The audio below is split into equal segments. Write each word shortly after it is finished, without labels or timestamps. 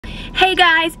Hey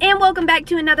guys, and welcome back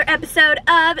to another episode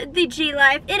of The G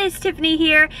Life. It is Tiffany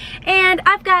here, and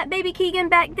I've got baby Keegan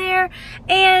back there,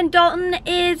 and Dalton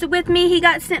is with me. He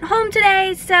got sent home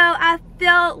today, so I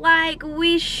felt like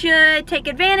we should take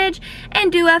advantage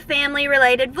and do a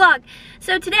family-related vlog.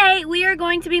 So today, we are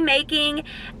going to be making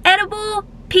edible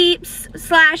Peeps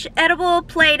 / edible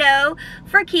Play-Doh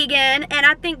for Keegan, and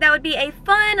I think that would be a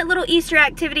fun little Easter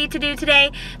activity to do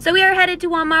today. So we are headed to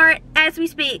Walmart as we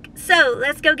speak. So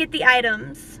let's go get the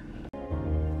items.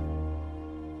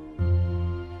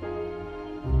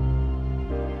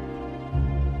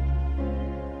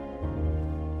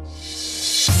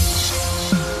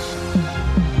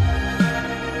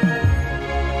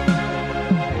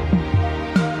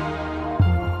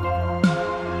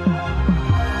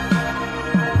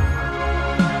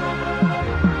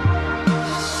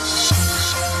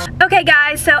 Okay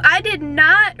guys, so I did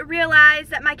not realize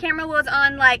that my camera was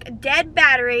on like dead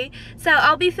battery, so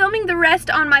I'll be filming the rest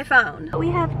on my phone. We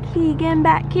have Keegan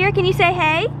back here. Can you say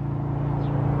hey?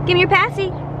 Give me your passy.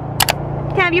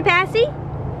 Can I have your passy?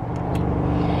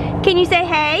 Can you say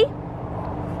hey?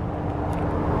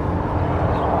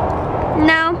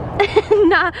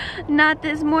 No, not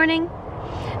this morning.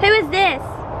 Who is this?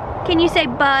 Can you say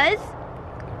Buzz?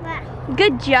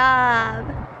 Good job.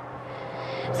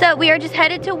 So we are just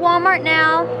headed to Walmart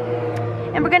now,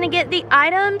 and we're gonna get the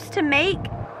items to make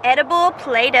edible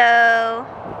Play-Doh.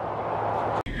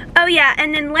 Oh yeah,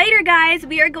 and then later guys,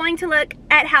 we are going to look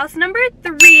at house number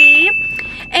 3.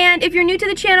 And if you're new to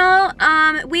the channel,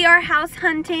 we are house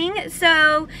hunting.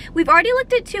 So we've already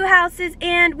looked at 2 houses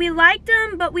and we liked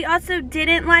them, but we also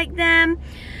didn't like them.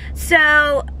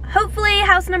 So hopefully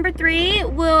house number 3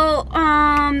 will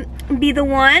be the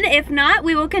one. If not,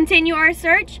 we will continue our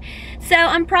search. So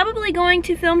I'm probably going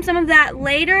to film some of that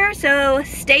later, so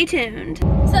stay tuned.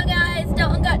 So guys,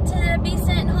 Dalton got to be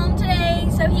sent home today,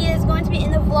 so he is going to be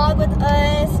in the vlog with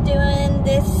us doing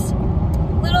this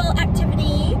little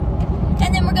activity.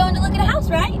 And then we're going to look at a house,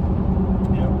 right?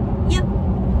 Yep.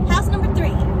 House number 3.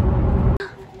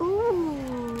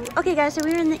 Ooh. Okay guys, so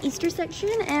we're in the Easter section,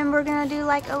 and we're gonna do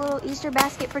like a little Easter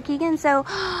basket for Keegan. So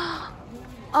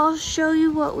I'll show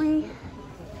you what we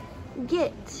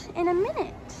get in a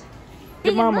minute.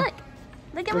 Look at Mama.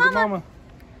 Look at Mama.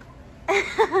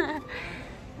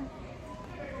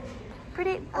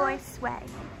 Pretty boy swag.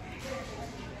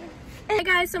 Hey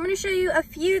guys, so I'm going to show you a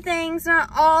few things,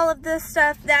 not all of the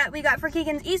stuff that we got for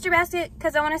Keegan's Easter basket,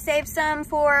 because I want to save some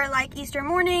for like Easter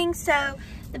morning. So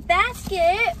the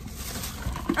basket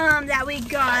that we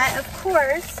got, of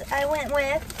course, I went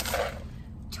with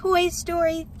Toy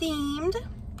Story themed,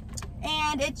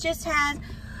 and it just has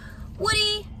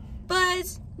Woody,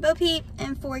 Buzz, Bo Peep,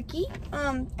 and Forky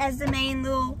as the main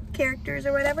little characters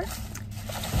or whatever.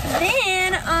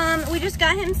 Then we just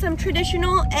got him some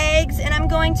traditional eggs, and I'm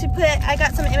going to put, I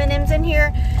got some M&Ms in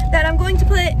here that I'm going to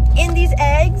put in these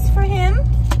eggs for him.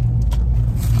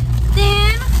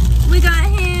 Then we got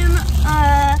him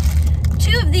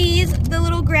 2 of these, the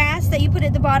little grass that you put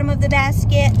at the bottom of the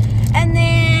basket, and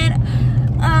then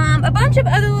a bunch of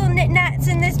other little knickknacks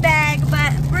in this bag,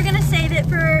 but we're gonna save it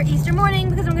for Easter morning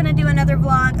because I'm gonna do another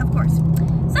vlog, of course.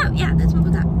 So yeah, that's what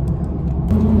we got.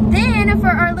 Then for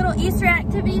our little Easter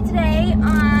activity today,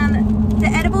 the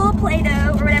edible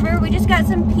Play-Doh or whatever, we just got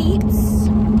some Peeps.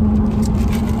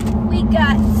 We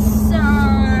got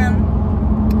some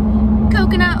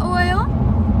coconut oil,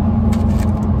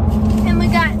 and we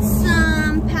got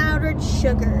some powdered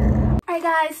sugar. Alright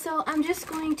guys, so I'm just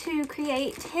going to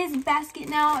create his basket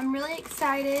now. I'm really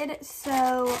excited.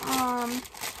 So,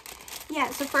 yeah,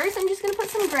 so first I'm just going to put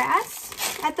some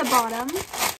grass at the bottom.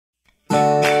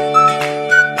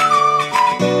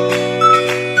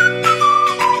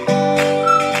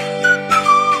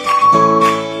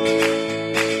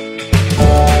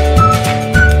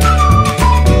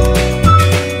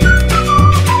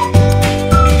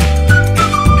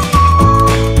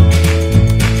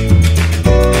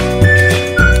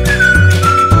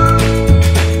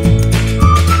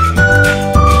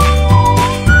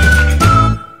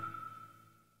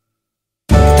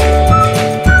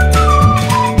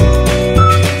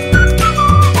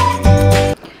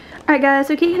 Alright guys,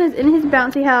 so Keegan is in his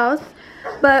bouncy house,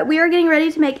 but we are getting ready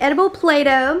to make edible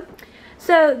Play-Doh.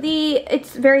 So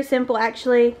it's very simple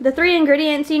actually. The 3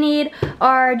 ingredients you need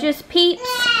are just Peeps,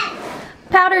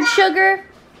 powdered sugar,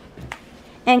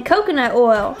 and coconut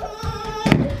oil.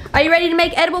 Are you ready to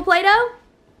make edible Play-Doh?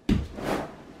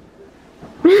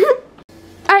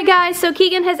 Alright guys, so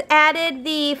Keegan has added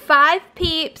the 5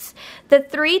 Peeps, the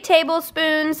 3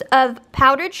 tablespoons of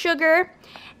powdered sugar,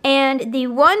 and the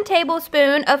 1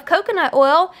 tablespoon of coconut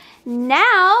oil.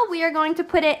 Now we are going to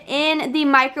put it in the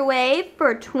microwave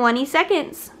for 20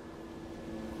 seconds.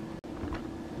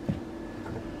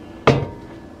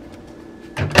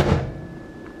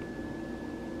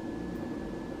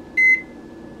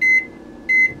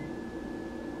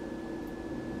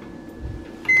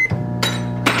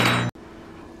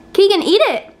 Keegan, eat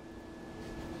it.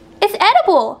 It's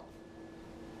edible.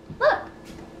 Look,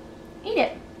 eat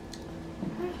it.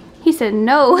 He said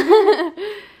no.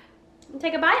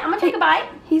 Take a bite? I'm gonna take a bite.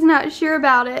 He's not sure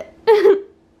about it.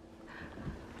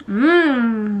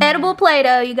 Edible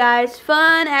Play-Doh, you guys.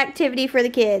 Fun activity for the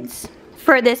kids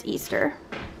for this Easter.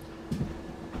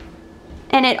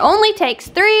 And it only takes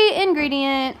 3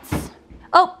 ingredients.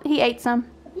 Oh, he ate some.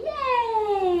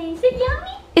 Yay! Is it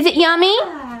yummy? Is it yummy?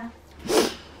 Yeah.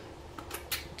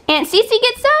 Aunt Cece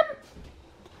gets some?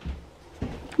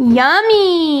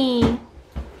 Yummy!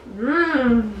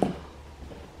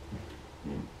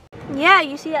 Yeah,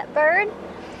 you see that bird?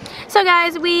 So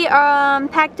guys, we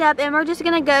packed up and we're just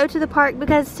gonna go to the park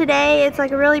because today it's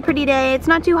like a really pretty day. It's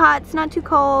not too hot, it's not too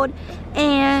cold,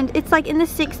 and it's like in the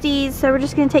 60s, so we're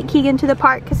just gonna take Keegan to the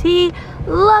park because he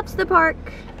loves the park.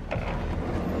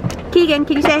 Keegan,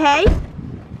 can you say hey?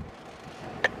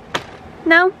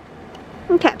 No?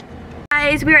 Okay.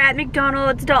 Guys, we are at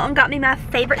McDonald's. Dalton got me my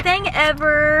favorite thing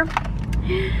ever.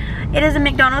 It is a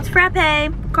McDonald's frappe,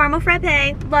 caramel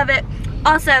frappe. Love it.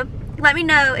 Also, let me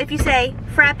know if you say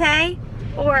frappe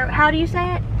or how do you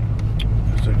say it?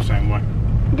 I say the same way.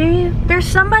 Do you? There's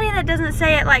somebody that doesn't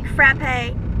say it like frappe.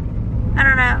 I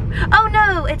don't know. Oh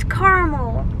no, it's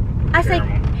caramel. I say,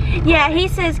 yeah, he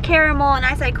says caramel and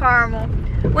I say caramel.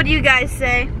 What do you guys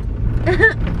say?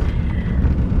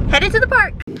 Headed to the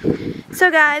park. So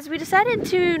guys, we decided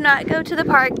to not go to the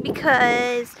park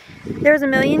because there was a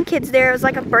million kids there. It was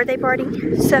like a birthday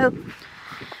party. So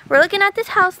we're looking at this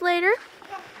house later.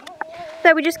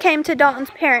 So we just came to Dalton's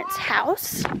parents'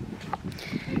 house.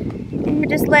 And we're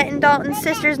just letting Dalton's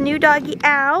sister's new doggy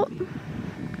out.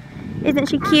 Isn't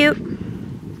she cute?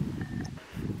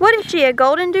 What is she, a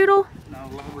golden doodle? No,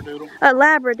 labradoodle. A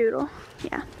labradoodle,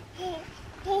 yeah.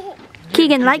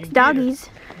 Keegan likes doggies.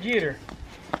 Get her.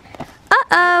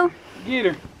 Uh-oh. Get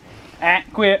her. Ah,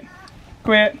 quit.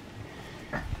 Quit.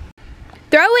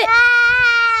 Throw it.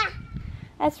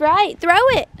 That's right, throw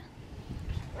it.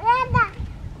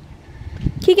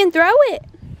 Keegan, throw it.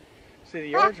 See, the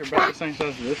yards are about the same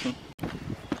size as this one.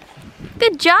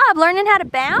 Good job learning how to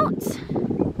bounce.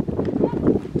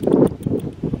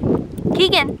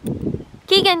 Keegan,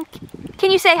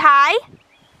 can you say hi?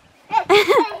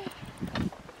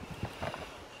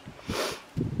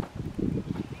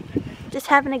 Just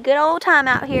having a good old time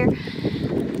out here.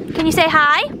 Can you say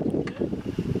hi?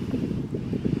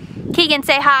 Keegan,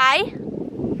 say hi.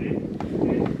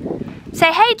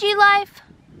 Say hey, G-Life.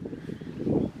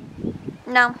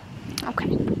 No. Okay.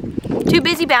 Too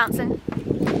busy bouncing.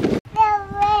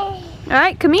 All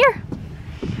right, come here.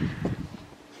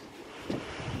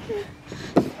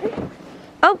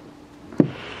 Oh.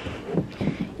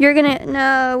 You're gonna,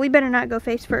 no, we better not go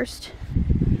face first.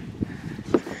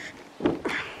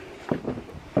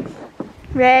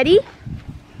 Ready?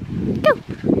 Go.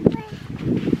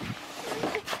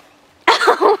 Come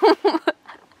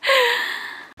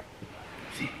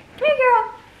here, girl.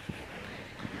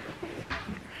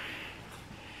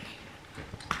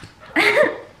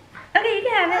 Okay, you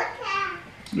can have it.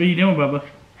 What are you doing, Bubba?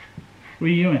 What are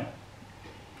you doing?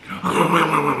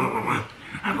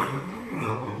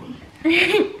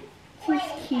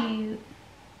 She's cute.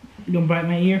 You gonna bite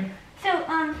my ear? So,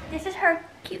 this is her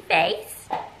cute face.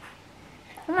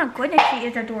 Oh my goodness, she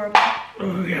is adorable.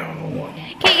 Oh,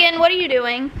 yeah. Keegan, what are you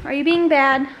doing? Are you being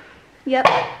bad? Yep.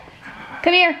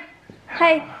 Come here.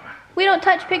 Hey, we don't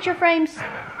touch picture frames. You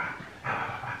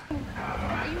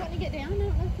want to get down? I don't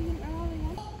know if you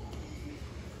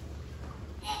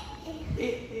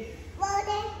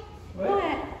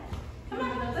What? Come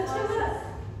on, let's do this.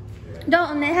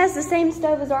 Dalton, it has the same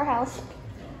stove as our house.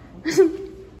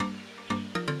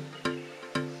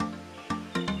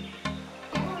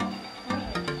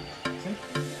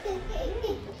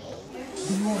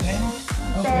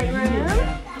 Bedroom.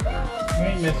 We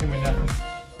ain't messing with nothing.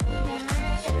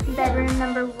 Bedroom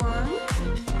number 1.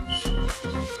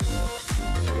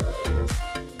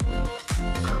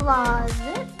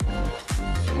 Closet.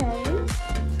 Okay.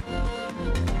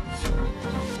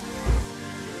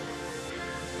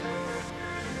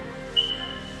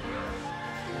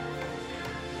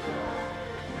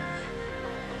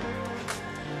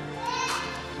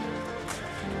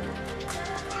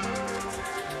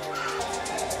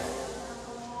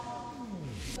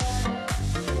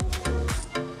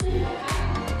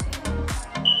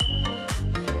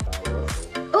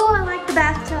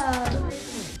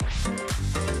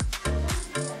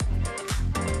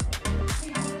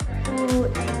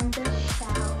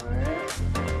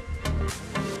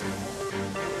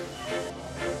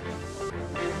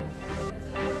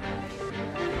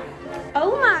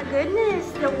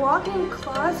 goodness, the walk-in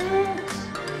closet.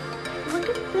 Look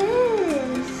at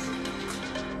this.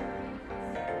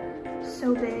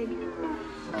 So big.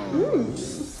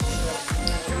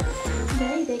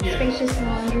 Very big, spacious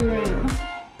laundry room.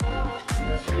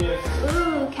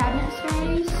 Ooh, cabinet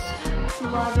space.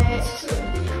 Love it.